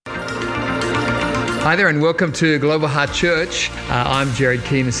Hi there and welcome to Global Heart Church. I'm Jared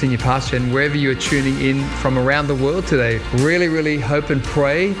Keane, the Senior Pastor, and wherever you are tuning in from around the world today, really hope and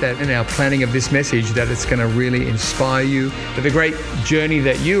pray that in our planning of this message that it's going to really inspire you for the great journey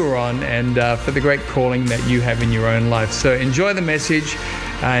that you are on and for the great calling that you have in your own life. So enjoy the message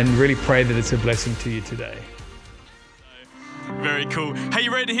and really pray that it's a blessing to you today. Very cool. Hey,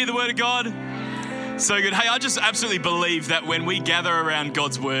 you ready to hear the word of God? So good. Hey, I just absolutely believe that when we gather around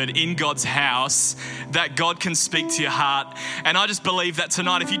God's word in God's house, that God can speak to your heart. And I just believe that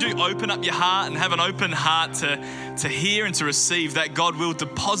tonight, if you do open up your heart and have an open heart to hear and to receive, that God will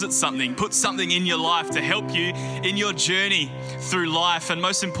deposit something, put something in your life to help you in your journey through life, and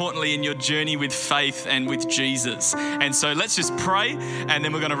most importantly, in your journey with faith and with Jesus. And so let's just pray, and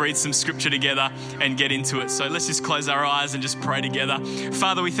then we're going to read some scripture together and get into it. So let's just close our eyes and just pray together.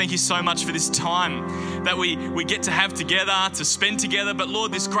 Father, we thank you so much for this time that we get to have together, to spend together, but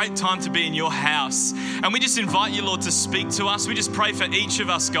Lord, this great time to be in your house. And we just invite you, Lord, to speak to us. We just pray for each of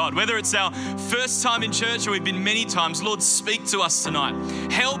us, God, whether it's our first time in church or we've been many times, Lord, speak to us tonight.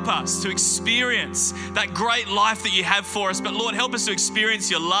 Help us to experience that great life that you have for us, but Lord, help us to experience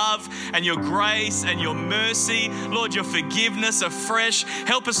your love and your grace and your mercy, Lord, your forgiveness afresh.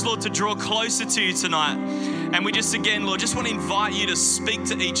 Help us, Lord, to draw closer to you tonight. And we just, again, Lord, just want to invite you to speak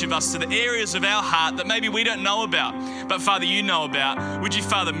to each of us, to the areas of our heart that maybe we don't know about, but Father, you know about. Would you,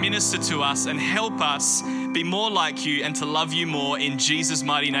 Father, minister to us and help us be more like you and to love you more in Jesus'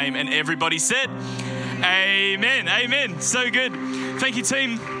 mighty name. And everybody said, amen, amen. So good. Thank you,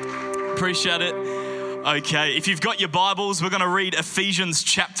 team. Appreciate it. Okay, if you've got your Bibles, we're going to read Ephesians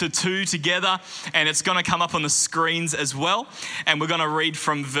chapter 2 together, and it's going to come up on the screens as well. And we're going to read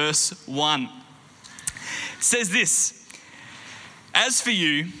from verse 1. It says this: "As for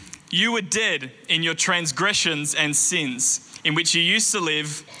you, you were dead in your transgressions and sins, in which you used to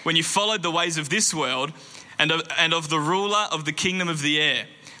live when you followed the ways of this world and of the ruler of the kingdom of the air,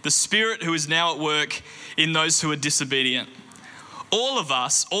 the spirit who is now at work in those who are disobedient. All of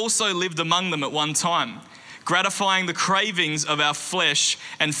us also lived among them at one time, gratifying the cravings of our flesh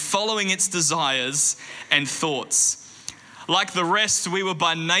and following its desires and thoughts. Like the rest, we were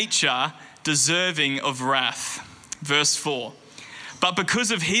by nature deserving of wrath." Verse 4. "But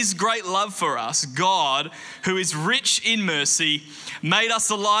because of his great love for us, God, who is rich in mercy, made us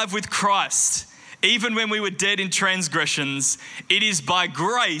alive with Christ, even when we were dead in transgressions. It is by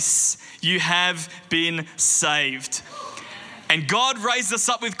grace you have been saved. And God raised us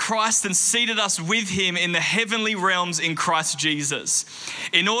up with Christ and seated us with him in the heavenly realms in Christ Jesus,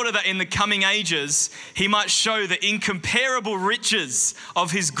 in order that in the coming ages he might show the incomparable riches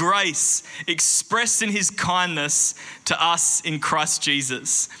of his grace expressed in his kindness to us in Christ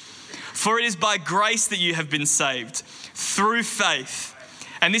Jesus. For it is by grace that you have been saved, through faith.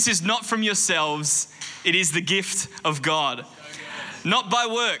 And this is not from yourselves, it is the gift of God, not by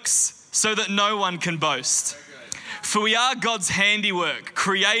works, so that no one can boast. For we are God's handiwork,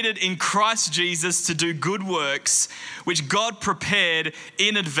 created in Christ Jesus to do good works, which God prepared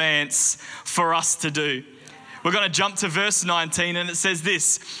in advance for us to do." We're going to jump to verse 19, and it says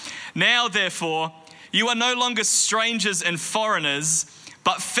this: "Now, therefore, you are no longer strangers and foreigners,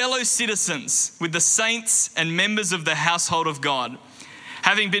 but fellow citizens with the saints and members of the household of God,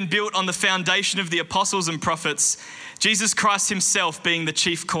 having been built on the foundation of the apostles and prophets, Jesus Christ himself being the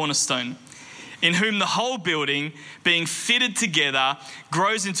chief cornerstone, in whom the whole building, being fitted together,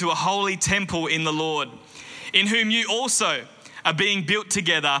 grows into a holy temple in the Lord, in whom you also are being built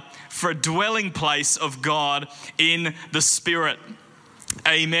together for a dwelling place of God in the Spirit."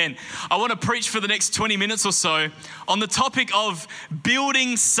 Amen. I want to preach for the next 20 minutes or so on the topic of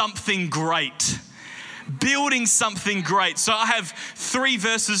building something great. Building something great. So I have 3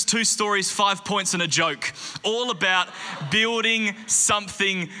 verses, 2 stories, 5 points and a joke, all about building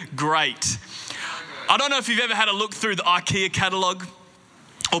something great. I don't know if you've ever had a look through the IKEA catalogue,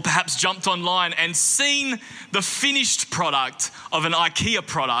 or perhaps jumped online and seen the finished product of an IKEA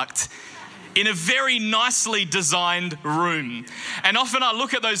product in a very nicely designed room. And often I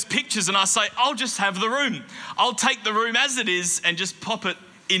look at those pictures and I say, I'll just have the room. I'll take the room as it is and just pop it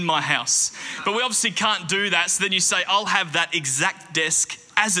in my house. But we obviously can't do that. So then you say, I'll have that exact desk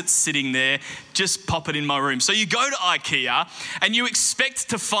as it's sitting there, just pop it in my room. So you go to IKEA and you expect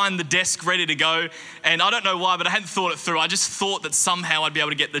to find the desk ready to go. And I don't know why, but I hadn't thought it through. I just thought that somehow I'd be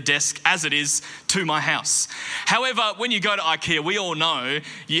able to get the desk as it is to my house. However, when you go to IKEA, we all know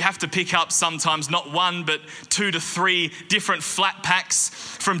you have to pick up sometimes not 1, but 2 to 3 different flat packs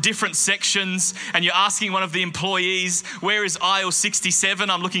from different sections. And you're asking one of the employees, where is aisle 67?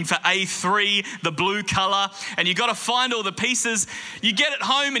 I'm looking for A3, the blue color. And you got to find all the pieces. You get it home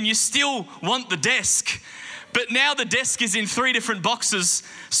home and you still want the desk. But now the desk is in 3 different boxes,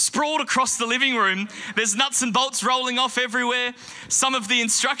 sprawled across the living room. There's nuts and bolts rolling off everywhere. Some of the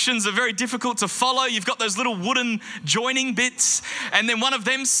instructions are very difficult to follow. You've got those little wooden joining bits, and then one of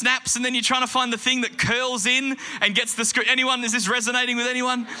them snaps, and then you're trying to find the thing that curls in and gets the screw. Anyone, is this resonating with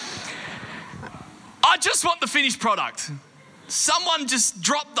anyone? I just want the finished product. Someone just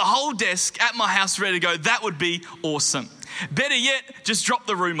drop the whole desk at my house ready to go. That would be awesome. Better yet, just drop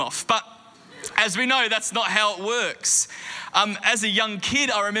the room off. But as we know, that's not how it works. As a young kid,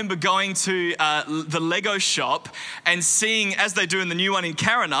 I remember going to the Lego shop and seeing, as they do in the new one in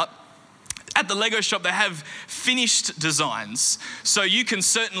Karrinyup, at the Lego shop, they have finished designs. So you can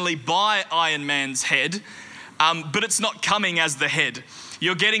certainly buy Iron Man's head, but it's not coming as the head.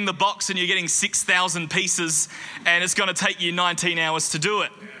 You're getting the box and you're getting 6,000 pieces, and it's going to take you 19 hours to do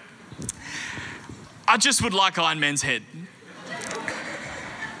it. I just would like Iron Man's head.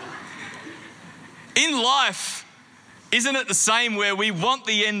 In life, isn't it the same where we want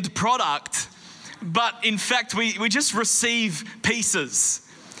the end product, but in fact we just receive pieces,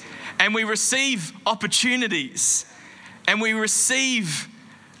 and we receive opportunities, and we receive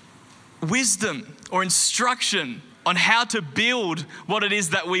wisdom or instruction on how to build what it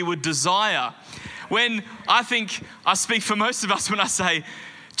is that we would desire. When I think I speak for most of us when I say,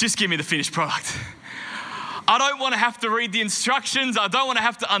 just give me the finished product. I don't want to have to read the instructions. I don't want to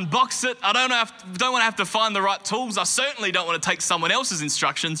have to unbox it. I don't want to have to find the right tools. I certainly don't want to take someone else's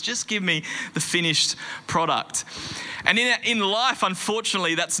instructions. Just give me the finished product. And in life,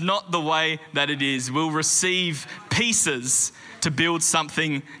 unfortunately, that's not the way that it is. We'll receive pieces to build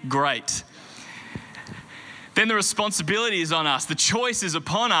something great. Then the responsibility is on us. The choice is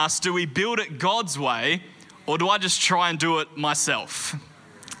upon us. Do we build it God's way, or do I just try and do it myself?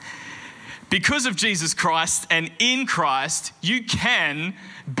 Because of Jesus Christ and in Christ, you can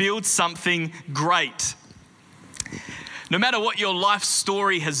build something great. No matter what your life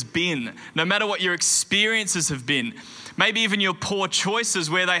story has been, no matter what your experiences have been, maybe even your poor choices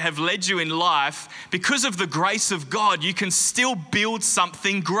where they have led you in life, because of the grace of God, you can still build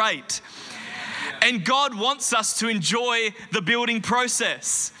something great. And God wants us to enjoy the building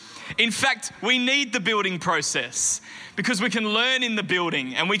process. In fact, we need the building process because we can learn in the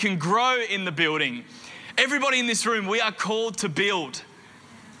building and we can grow in the building. Everybody in this room, we are called to build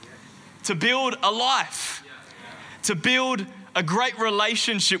a life, to build a great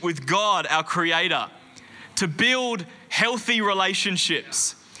relationship with God, our Creator, to build healthy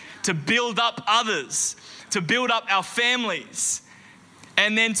relationships, to build up others, to build up our families,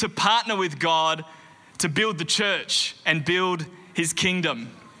 and then to partner with God to build the church and build His kingdom.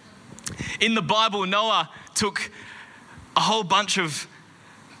 In the Bible, Noah took a whole bunch of,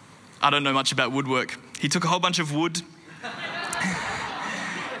 I don't know much about woodwork. He took a whole bunch of wood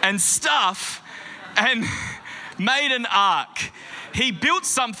and stuff and made an ark. He built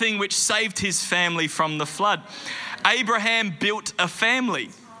something which saved his family from the flood. Abraham built a family.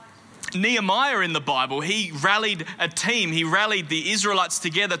 Nehemiah in the Bible, he rallied a team. He rallied the Israelites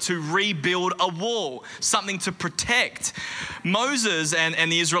together to rebuild a wall, something to protect. Moses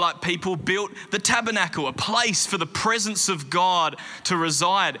and the Israelite people built the tabernacle, a place for the presence of God to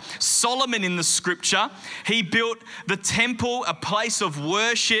reside. Solomon in the scripture, he built the temple, a place of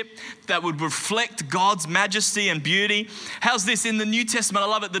worship that would reflect God's majesty and beauty. How's this? In the New Testament, I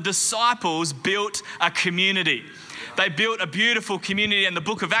love it. The disciples built a community. They built a beautiful community, and the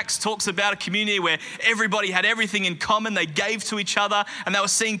book of Acts talks about a community where everybody had everything in common. They gave to each other, and they were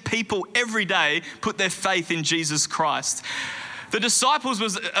seeing people every day put their faith in Jesus Christ. The disciples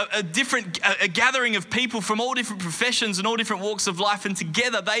was a gathering of people from all different professions and all different walks of life, and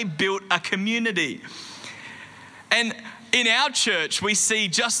together they built a community. And in our church, we see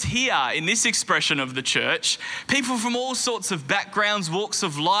just here in this expression of the church, people from all sorts of backgrounds, walks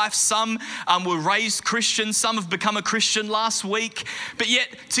of life. Some were raised Christians, some have become a Christian last week, but yet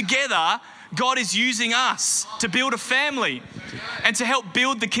together, God is using us to build a family and to help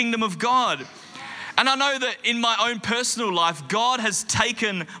build the kingdom of God. And I know that in my own personal life, God has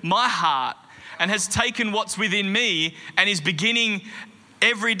taken my heart and has taken what's within me and is beginning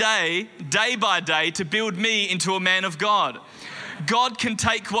every day, day by day, to build me into a man of God. God can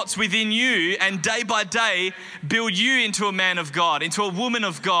take what's within you and day by day build you into a man of God, into a woman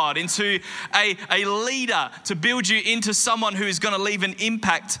of God, into a leader, to build you into someone who is going to leave an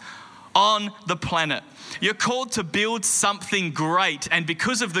impact on the planet. You're called to build something great, and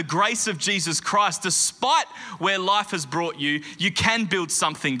because of the grace of Jesus Christ, despite where life has brought you, you can build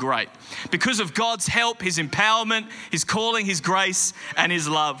something great. Because of God's help, His empowerment, His calling, His grace, and His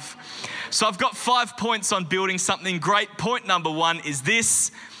love. So I've got 5 points on building something great. Point number 1 is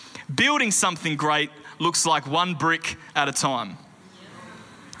this: building something great looks like one brick at a time.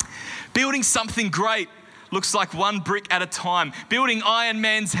 Building something great looks like one brick at a time. Building Iron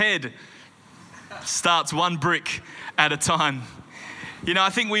Man's head starts one brick at a time. You know, I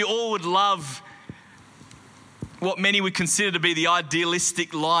think we all would love what many would consider to be the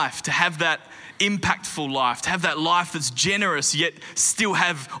idealistic life, to have that impactful life, to have that life that's generous yet still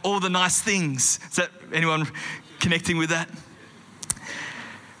have all the nice things. Is that anyone connecting with that?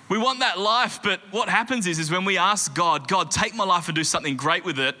 We want that life, but what happens is when we ask God, take my life and do something great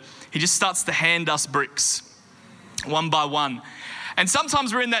with it, he just starts to hand us bricks, one by one. And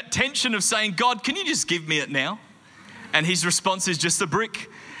sometimes we're in that tension of saying, God, can you just give me it now? And his response is just a brick.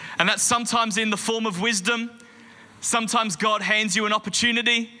 And that's sometimes in the form of wisdom. Sometimes God hands you an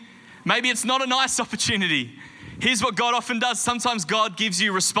opportunity. Maybe it's not a nice opportunity. Here's what God often does. Sometimes God gives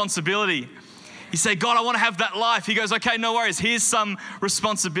you responsibility. You say, God, I want to have that life. He goes, okay, no worries. Here's some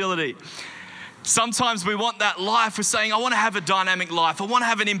responsibility. Sometimes we want that life. We're saying, I want to have a dynamic life. I want to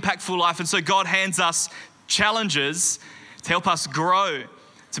have an impactful life. And so God hands us challenges to help us grow,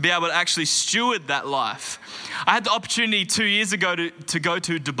 to be able to actually steward that life. I had the opportunity 2 years ago to go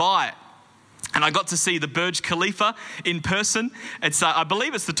to Dubai. And I got to see the Burj Khalifa in person. It's, I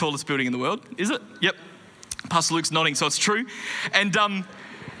believe it's the tallest building in the world. Is it? Yep. Pastor Luke's nodding, so it's true. And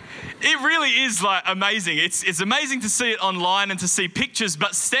it really is like amazing. It's amazing to see it online and to see pictures,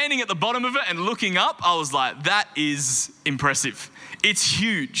 but standing at the bottom of it and looking up, I was like, that is impressive. It's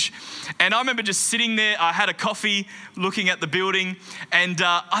huge. And I remember just sitting there. I had a coffee looking at the building, and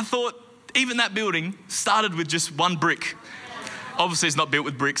I thought even that building started with just one brick. Obviously, it's not built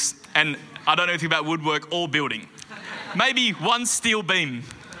with bricks, and I don't know anything about woodwork or building. Maybe one steel beam,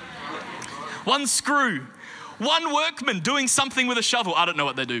 one screw, one workman doing something with a shovel. I don't know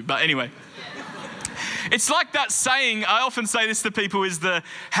what they do, but anyway. It's like that saying, I often say this to people, is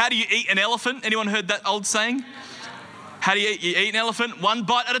how do you eat an elephant? Anyone heard that old saying? How do you eat? You eat an elephant one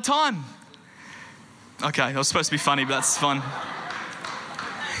bite at a time. Okay, that was supposed to be funny, but that's fun.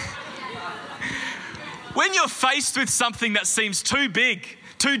 When you're faced with something that seems too big,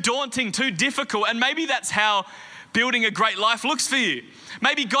 too daunting, too difficult, and maybe that's how building a great life looks for you.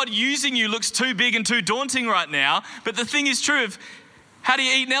 Maybe God using you looks too big and too daunting right now, but the thing is true of how do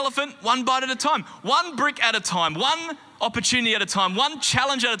you eat an elephant? One bite at a time, one brick at a time, one opportunity at a time, one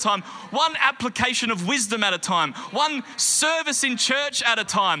challenge at a time, one application of wisdom at a time, one service in church at a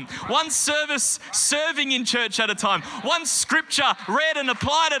time, one service serving in church at a time, one scripture read and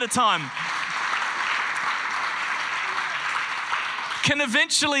applied at a time. Can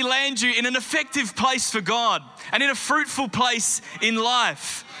eventually land you in an effective place for God and in a fruitful place in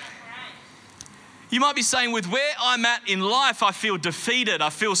life. You might be saying, with where I'm at in life, I feel defeated, I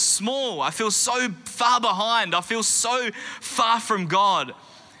feel small, I feel so far behind, I feel so far from God.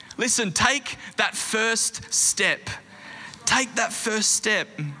 Listen, take that first step. Take that first step.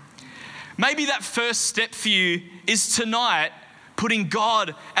 Maybe that first step for you is tonight putting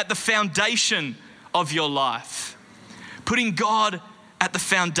God at the foundation of your life. Putting God at the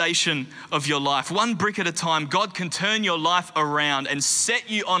foundation of your life. One brick at a time, God can turn your life around and set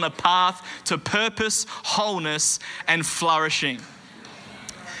you on a path to purpose, wholeness, and flourishing.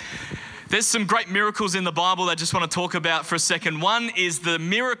 There's some great miracles in the Bible that I just want to talk about for a second. One is the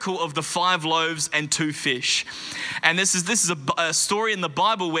miracle of the 5 loaves and 2 fish. And this is a story in the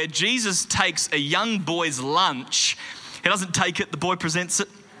Bible where Jesus takes a young boy's lunch. He doesn't take it, the boy presents it.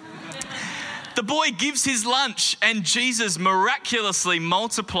 The boy gives his lunch, and Jesus miraculously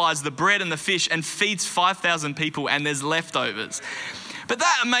multiplies the bread and the fish and feeds 5,000 people, and there's leftovers. But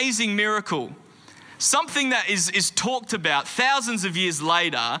that amazing miracle, something that is talked about thousands of years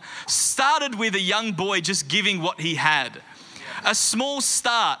later, started with a young boy just giving what he had. A small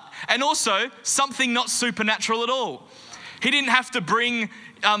start, and also something not supernatural at all. He didn't have to bring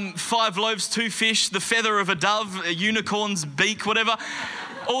 5 loaves, 2 fish, the feather of a dove, a unicorn's beak, whatever.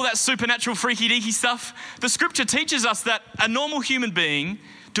 All that supernatural freaky-deaky stuff. The scripture teaches us that a normal human being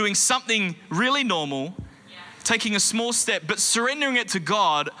doing something really normal, taking a small step, but surrendering it to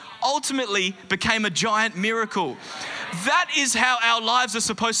God, ultimately became a giant miracle. That is how our lives are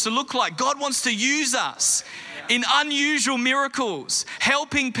supposed to look like. God wants to use us in unusual miracles,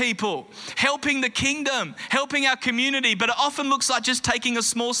 helping people, helping the kingdom, helping our community. But it often looks like just taking a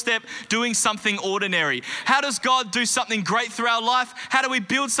small step, doing something ordinary. How does God do something great through our life? How do we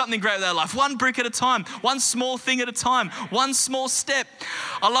build something great with our life? One brick at a time, one small thing at a time, one small step.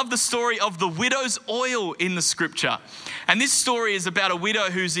 I love the story of the widow's oil in the scripture. And this story is about a widow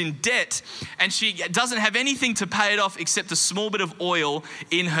who's in debt and she doesn't have anything to pay it off except a small bit of oil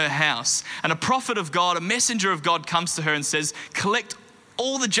in her house. And a prophet of God, a messenger of God comes to her and says, collect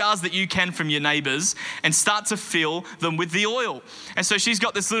all the jars that you can from your neighbors and start to fill them with the oil. And so she's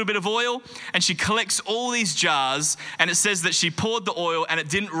got this little bit of oil and she collects all these jars, and it says that she poured the oil and it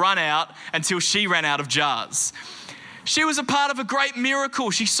didn't run out until she ran out of jars. She was a part of a great miracle.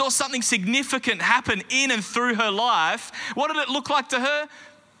 She saw something significant happen in and through her life. What did it look like to her?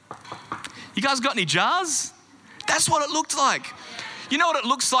 You guys got any jars? That's what it looked like. You know what it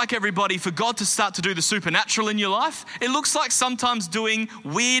looks like, everybody, for God to start to do the supernatural in your life? It looks like sometimes doing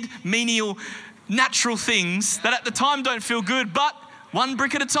weird, menial, natural things that at the time don't feel good, but one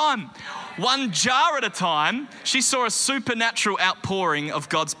brick at a time, one jar at a time, she saw a supernatural outpouring of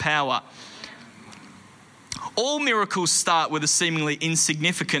God's power. All miracles start with a seemingly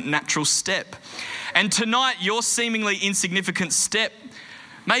insignificant natural step. And tonight, your seemingly insignificant step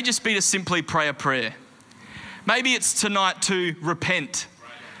may just be to simply pray a prayer. Maybe it's tonight to repent.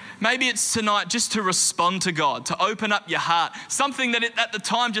 Maybe it's tonight just to respond to God, to open up your heart. Something that at the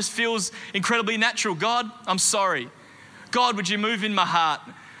time just feels incredibly natural. God, I'm sorry. God, would you move in my heart?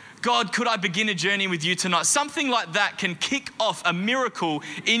 God, could I begin a journey with you tonight? Something like that can kick off a miracle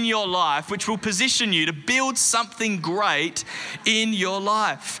in your life, which will position you to build something great in your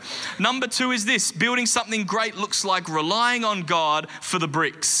life. Number 2 is this: building something great looks like relying on God for the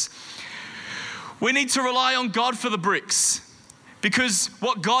bricks. We need to rely on God for the bricks, because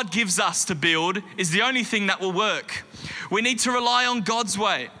what God gives us to build is the only thing that will work. We need to rely on God's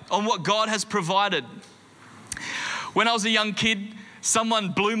way, on what God has provided. When I was a young kid, someone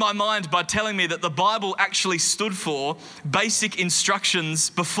blew my mind by telling me that the Bible actually stood for basic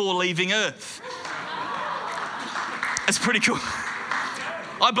instructions before leaving Earth. It's pretty cool.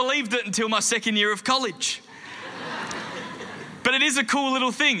 I believed it until my second year of college. But it is a cool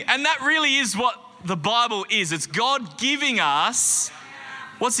little thing. And that really is what the Bible is. It's God giving us,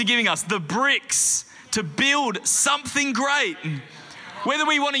 what's He giving us? The bricks to build something great. Whether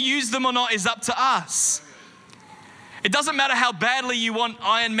we want to use them or not is up to us. It doesn't matter how badly you want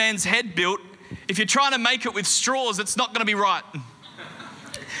Iron Man's head built. If you're trying to make it with straws, it's not going to be right.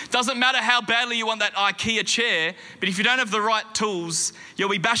 Doesn't matter how badly you want that IKEA chair, but if you don't have the right tools, you'll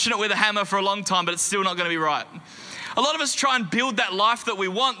be bashing it with a hammer for a long time, but it's still not going to be right. A lot of us try and build that life that we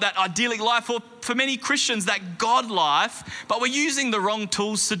want, that idyllic life, or for many Christians, that God life, but we're using the wrong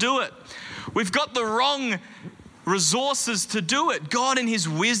tools to do it. We've got the wrong resources to do it. God in His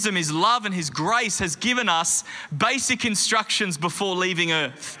wisdom, His love and His grace has given us basic instructions before leaving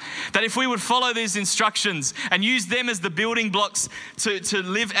Earth. That if we would follow these instructions and use them as the building blocks to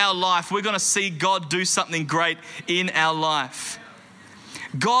live our life, we're going to see God do something great in our life.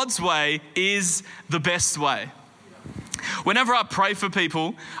 God's way is the best way. Whenever I pray for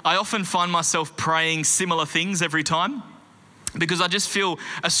people, I often find myself praying similar things every time, because I just feel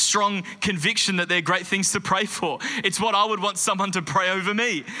a strong conviction that they're great things to pray for. It's what I would want someone to pray over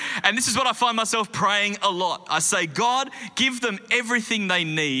me. And this is what I find myself praying a lot. I say, God, give them everything they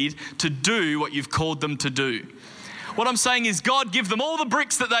need to do what you've called them to do. What I'm saying is, God, give them all the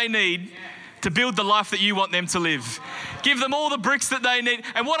bricks that they need to build the life that you want them to live. Give them all the bricks that they need.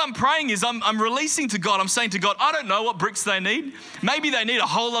 And what I'm praying is I'm releasing to God. I'm saying to God, I don't know what bricks they need. Maybe they need a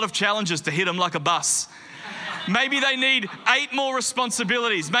whole lot of challenges to hit them like a bus. Maybe they need 8 more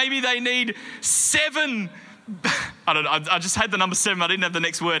responsibilities. Maybe they need 7. I don't know. I just had the number 7. I didn't have the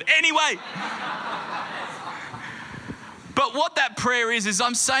next word. Anyway. But what that prayer is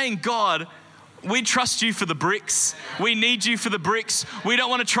I'm saying, God, we trust you for the bricks. We need you for the bricks. We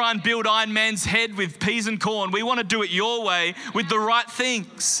don't want to try and build Iron Man's head with peas and corn. We want to do it your way with the right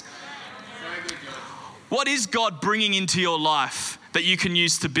things. What is God bringing into your life that you can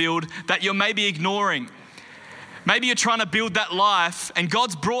use to build that you're maybe ignoring? Maybe you're trying to build that life and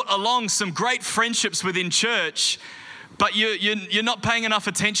God's brought along some great friendships within church, but you're not paying enough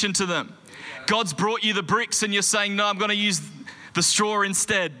attention to them. God's brought you the bricks and you're saying, no, I'm going to use the straw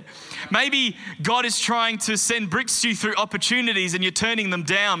instead. Maybe God is trying to send bricks to you through opportunities and you're turning them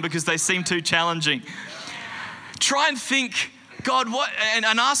down because they seem too challenging. Try and think, God, and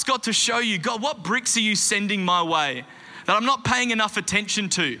ask God to show you, God, what bricks are you sending my way that I'm not paying enough attention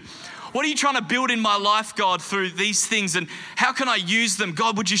to? What are you trying to build in my life, God, through these things, and how can I use them?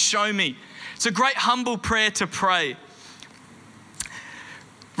 God, would you show me? It's a great humble prayer to pray.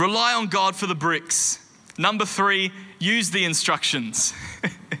 Rely on God for the bricks. Number 3, use the instructions.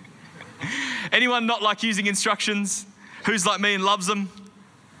 Anyone not like using instructions? Who's like me and loves them?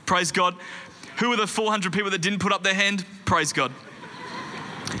 Praise God. Who are the 400 people that didn't put up their hand? Praise God.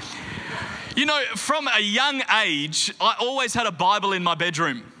 You know, from a young age, I always had a Bible in my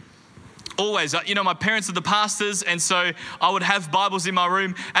bedroom. Always. You know, my parents are the pastors, and so I would have Bibles in my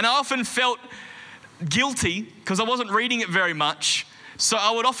room. And I often felt guilty because I wasn't reading it very much. So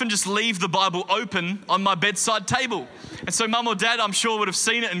I would often just leave the Bible open on my bedside table. And so mum or dad, I'm sure, would have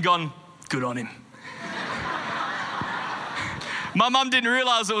seen it and gone, good on him. My mum didn't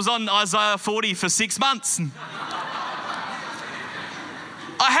realise it was on Isaiah 40 for 6 months.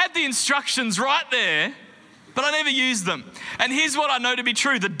 I had the instructions right there, but I never used them. And here's what I know to be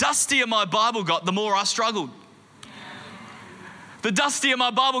true. The dustier my Bible got, the more I struggled. The dustier my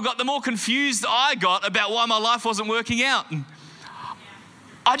Bible got, the more confused I got about why my life wasn't working out.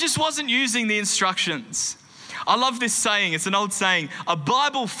 I just wasn't using the instructions. I love this saying. It's an old saying. A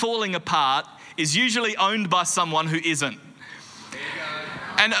Bible falling apart is usually owned by someone who isn't.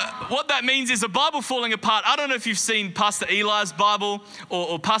 And what that means is a Bible falling apart. I don't know if you've seen Pastor Eli's Bible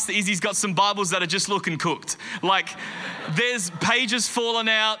or Pastor Izzy's got some Bibles that are just looking cooked. Like there's pages falling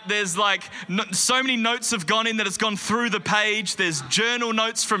out. There's like so many notes have gone in that it's gone through the page. There's journal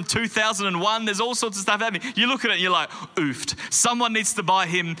notes from 2001. There's all sorts of stuff happening. You look at it and you're like, oofed. Someone needs to buy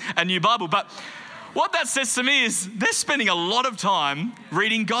him a new Bible. But what that says to me is they're spending a lot of time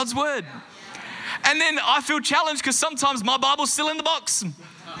reading God's word. And then I feel challenged because sometimes my Bible's still in the box.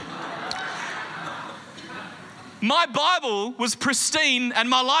 My Bible was pristine and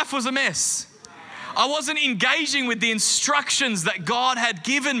my life was a mess. I wasn't engaging with the instructions that God had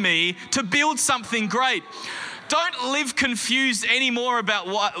given me to build something great. Don't live confused anymore about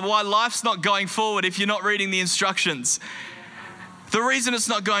why life's not going forward if you're not reading the instructions. The reason it's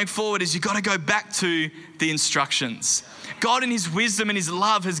not going forward is you've got to go back to the instructions. God in his wisdom and his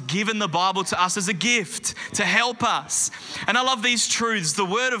love has given the Bible to us as a gift to help us. And I love these truths. The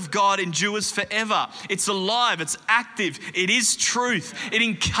word of God endures forever. It's alive. It's active. It is truth. It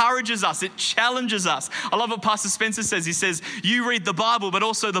encourages us. It challenges us. I love what Pastor Spencer says. He says, you read the Bible, but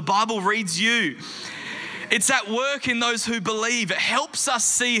also the Bible reads you. It's at work in those who believe. It helps us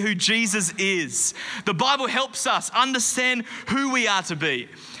see who Jesus is. The Bible helps us understand who we are to be,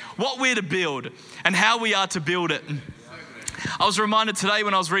 what we're to build, and how we are to build it. I was reminded today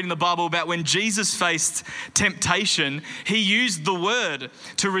when I was reading the Bible about when Jesus faced temptation, he used the word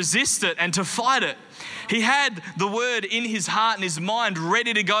to resist it and to fight it. He had the word in his heart and his mind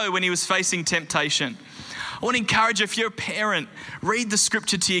ready to go when he was facing temptation. I want to encourage you, if you're a parent, read the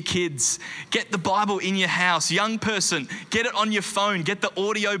scripture to your kids. Get the Bible in your house. Young person, get it on your phone. Get the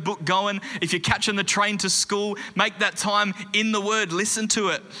audio book going. If you're catching the train to school, make that time in the word. Listen to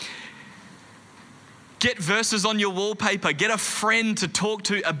it. Get verses on your wallpaper. Get a friend to talk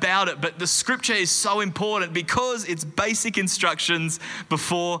to about it. But the scripture is so important because it's basic instructions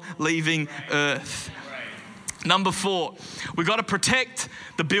before leaving earth. Number 4, we've got to protect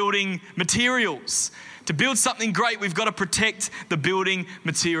the building materials. To build something great, we've got to protect the building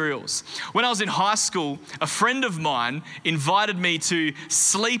materials. When I was in high school, a friend of mine invited me to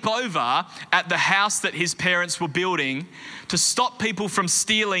sleep over at the house that his parents were building to stop people from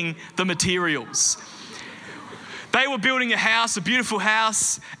stealing the materials. They were building a house, a beautiful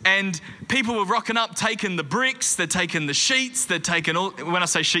house, and people were rocking up, taking the bricks, they're taking the sheets, they're taking all, when I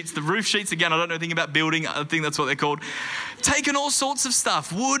say sheets, the roof sheets, again, I don't know anything about building, I think that's what they're called. Taking all sorts of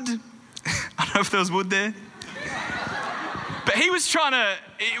stuff, wood. I don't know if there was wood there. But he was trying to,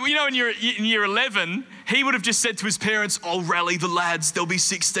 you know, in year 11, he would have just said to his parents, I'll rally the lads, there'll be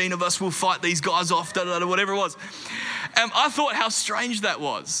 16 of us, we'll fight these guys off, whatever it was. I thought how strange that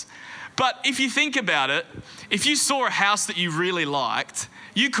was. But if you think about it, if you saw a house that you really liked,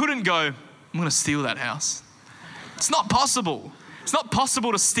 you couldn't go, I'm going to steal that house. It's not possible. It's not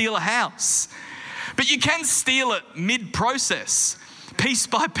possible to steal a house. But you can steal it mid-process, piece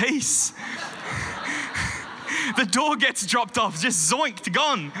by piece. The door gets dropped off, just zoinked,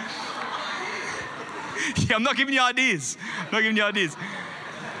 gone. Yeah, I'm not giving you ideas. But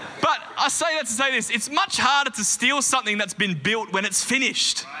I say that to say this, it's much harder to steal something that's been built when it's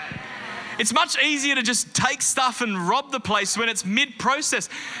finished. It's much easier to just take stuff and rob the place when it's mid-process.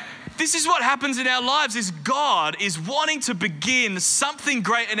 This is what happens in our lives, is God is wanting to begin something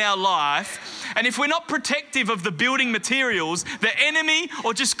great in our life. And if we're not protective of the building materials, the enemy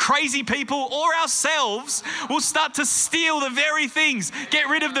or just crazy people or ourselves will start to steal the very things, get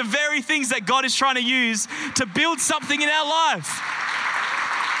rid of the very things that God is trying to use to build something in our life.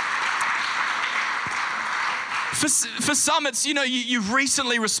 For some, it's, you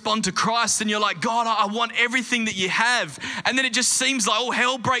recently respond to Christ and you're like, God, I want everything that you have. And then it just seems like all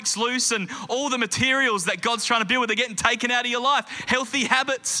hell breaks loose and all the materials that God's trying to build, they're getting taken out of your life. Healthy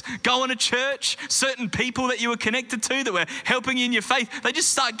habits, going to church, certain people that you were connected to that were helping you in your faith, they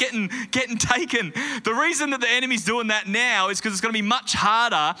just start getting taken. The reason that the enemy's doing that now is because it's going to be much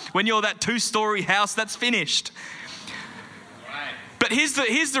harder when you're that 2-story house that's finished. Right. But here's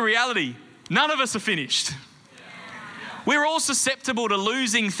the reality. None of us are finished. We're all susceptible to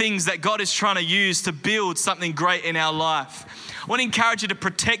losing things that God is trying to use to build something great in our life. I want to encourage you to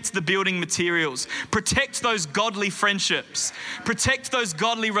protect the building materials, protect those godly friendships, protect those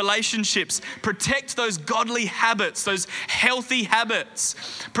godly relationships, protect those godly habits, those healthy habits,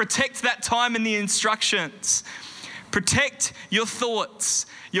 protect that time in the instructions, protect your thoughts,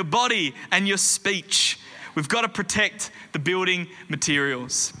 your body and your speech. We've got to protect the building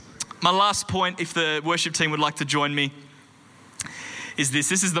materials. My last point, if the worship team would like to join me, is this.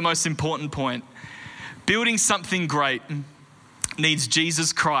 This is the most important point. Building something great needs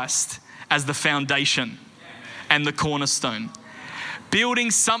Jesus Christ as the foundation and the cornerstone.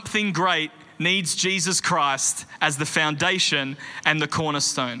 Building something great needs Jesus Christ as the foundation and the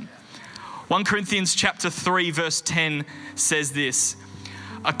cornerstone. 1 Corinthians chapter 3 verse 10 says this,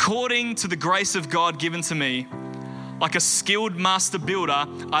 according to the grace of God given to me, like a skilled master builder,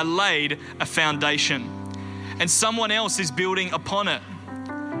 I laid a foundation, and someone else is building upon it.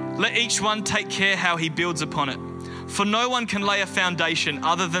 Let each one take care how he builds upon it. For no one can lay a foundation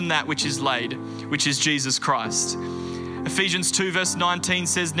other than that which is laid, which is Jesus Christ. Ephesians 2 verse 19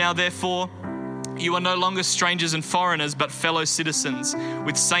 says, now therefore, you are no longer strangers and foreigners, but fellow citizens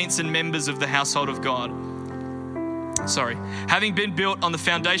with saints and members of the household of God. Having been built on the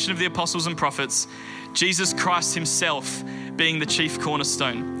foundation of the apostles and prophets, Jesus Christ himself being the chief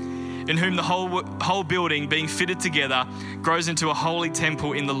cornerstone, in whom the whole building being fitted together grows into a holy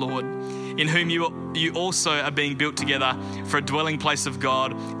temple in the Lord, in whom you also are being built together for a dwelling place of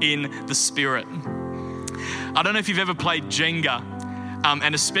God in the Spirit. I don't know if you've ever played Jenga,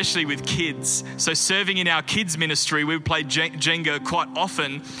 and especially with kids. So serving in our kids ministry, we played Jenga quite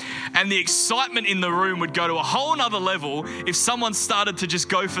often, and the excitement in the room would go to a whole nother level if someone started to just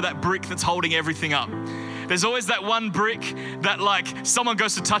go for that brick that's holding everything up. There's always that one brick that someone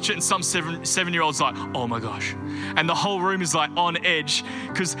goes to touch it and some seven-year-old's like, oh my gosh. And the whole room is on edge.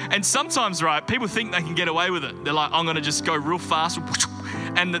 And sometimes, right, people think they can get away with it. They're like, I'm going to just go real fast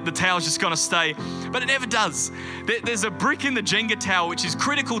and the tower's just going to stay. But it never does. There's a brick in the Jenga tower which is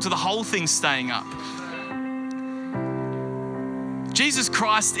critical to the whole thing staying up. Jesus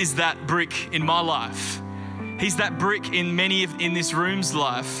Christ is that brick in my life. He's that brick in many in this room's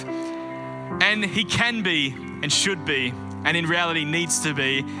life. And he can be and should be, and in reality needs to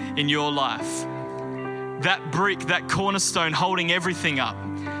be in your life. That brick, that cornerstone holding everything up,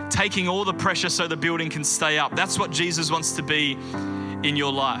 taking all the pressure so the building can stay up. That's what Jesus wants to be in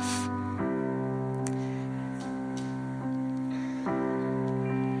your life.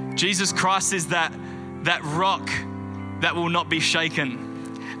 Jesus Christ is that rock that will not be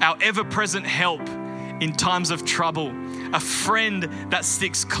shaken, our ever-present help in times of trouble, a friend that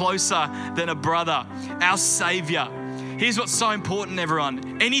sticks closer than a brother, our Savior. Here's what's so important,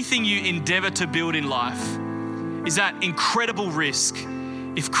 everyone. Anything you endeavor to build in life is at incredible risk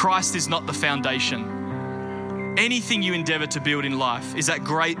if Christ is not the foundation. Anything you endeavor to build in life is at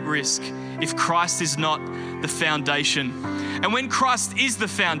great risk if Christ is not the foundation. And when Christ is the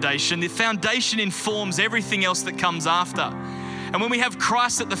foundation informs everything else that comes after. And when we have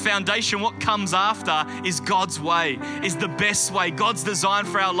Christ at the foundation, what comes after is God's way, is the best way. God's design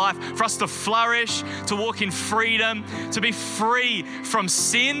for our life, for us to flourish, to walk in freedom, to be free from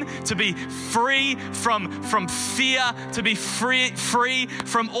sin, to be free from fear, to be free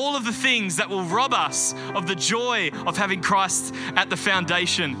from all of the things that will rob us of the joy of having Christ at the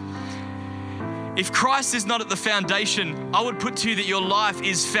foundation. If Christ is not at the foundation, I would put to you that your life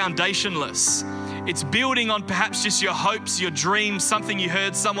is foundationless. It's building on perhaps just your hopes, your dreams, something you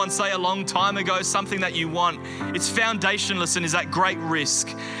heard someone say a long time ago, something that you want. It's foundationless and is at great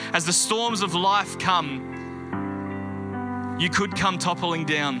risk. As the storms of life come, you could come toppling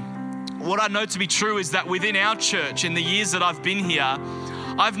down. What I know to be true is that within our church, in the years that I've been here,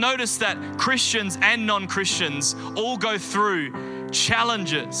 I've noticed that Christians and non-Christians all go through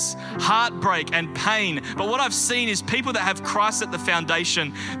challenges, heartbreak and pain. But what I've seen is people that have Christ at the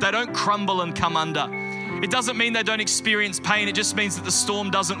foundation, they don't crumble and come under. It doesn't mean they don't experience pain. It just means that the storm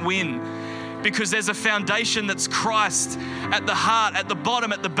doesn't win, because there's a foundation that's Christ at the heart, at the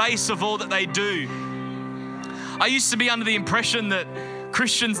bottom, at the base of all that they do. I used to be under the impression that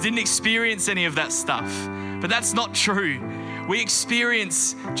Christians didn't experience any of that stuff. But that's not true. We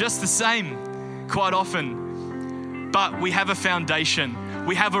experience just the same quite often. But we have a foundation.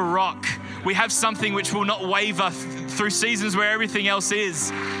 We have a rock. We have something which will not waver through seasons where everything else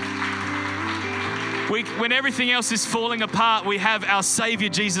is. When everything else is falling apart, we have our Savior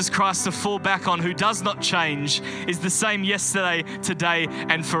Jesus Christ to fall back on, who does not change, is the same yesterday, today,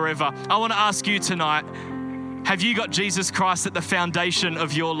 and forever. I want to ask you tonight, have you got Jesus Christ at the foundation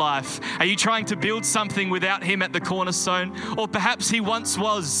of your life? Are you trying to build something without Him at the cornerstone? Or perhaps He once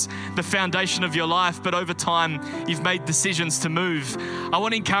was the foundation of your life, but over time you've made decisions to move. I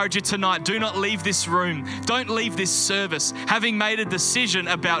want to encourage you tonight, do not leave this room. Don't leave this service having made a decision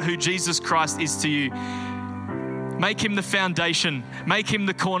about who Jesus Christ is to you. Make Him the foundation, make Him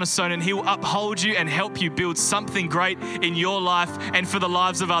the cornerstone, and He will uphold you and help you build something great in your life and for the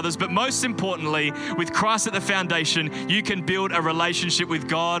lives of others. But most importantly, with Christ at the foundation, you can build a relationship with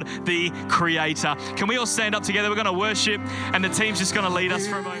God, the Creator. Can we all stand up together? We're going to worship, and the team's just going to lead us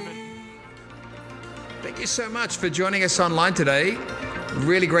for a moment. Thank you so much for joining us online today.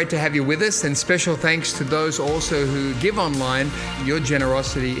 Really great to have you with us, and special thanks to those also who give online. Your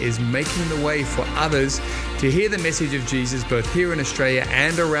generosity is making the way for others to hear the message of Jesus both here in Australia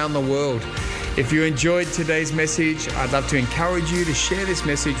and around the world. If you enjoyed today's message, I'd love to encourage you to share this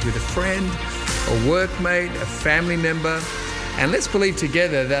message with a friend, a workmate, a family member, and let's believe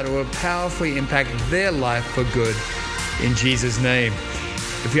together that it will powerfully impact their life for good in Jesus' name.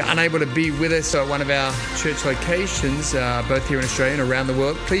 If you're unable to be with us at one of our church locations, both here in Australia and around the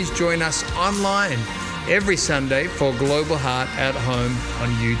world, please join us online every Sunday for Global Heart at Home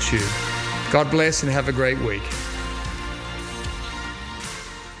on YouTube. God bless and have a great week.